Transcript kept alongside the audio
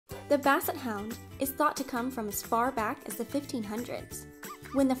The Basset Hound is thought to come from as far back as the 1500s,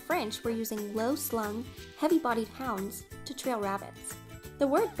 when the French were using low-slung, heavy-bodied hounds to trail rabbits. The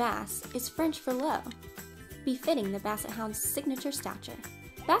word bass is French for low, befitting the Basset Hound's signature stature.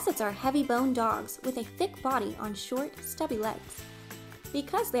 Bassets are heavy-boned dogs with a thick body on short, stubby legs.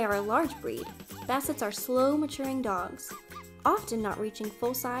 Because they are a large breed, Bassets are slow-maturing dogs, often not reaching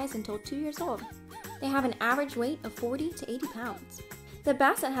full size until 2 years old. They have an average weight of 40 to 80 pounds. The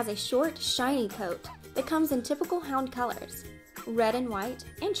Basset has a short, shiny coat that comes in typical hound colors, red and white,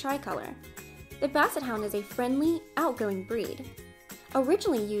 and tricolor. The Basset Hound is a friendly, outgoing breed.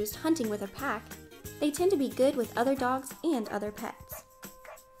 Originally used hunting with a pack, they tend to be good with other dogs and other pets.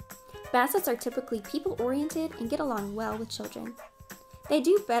 Bassets are typically people-oriented and get along well with children. They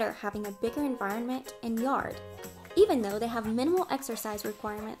do better having a bigger environment and yard, even though they have minimal exercise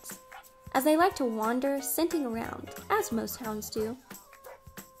requirements, as they like to wander, scenting around, as most hounds do.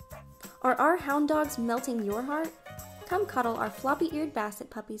 Are our hound dogs melting your heart? Come cuddle our floppy-eared Basset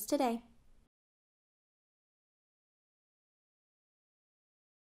puppies today.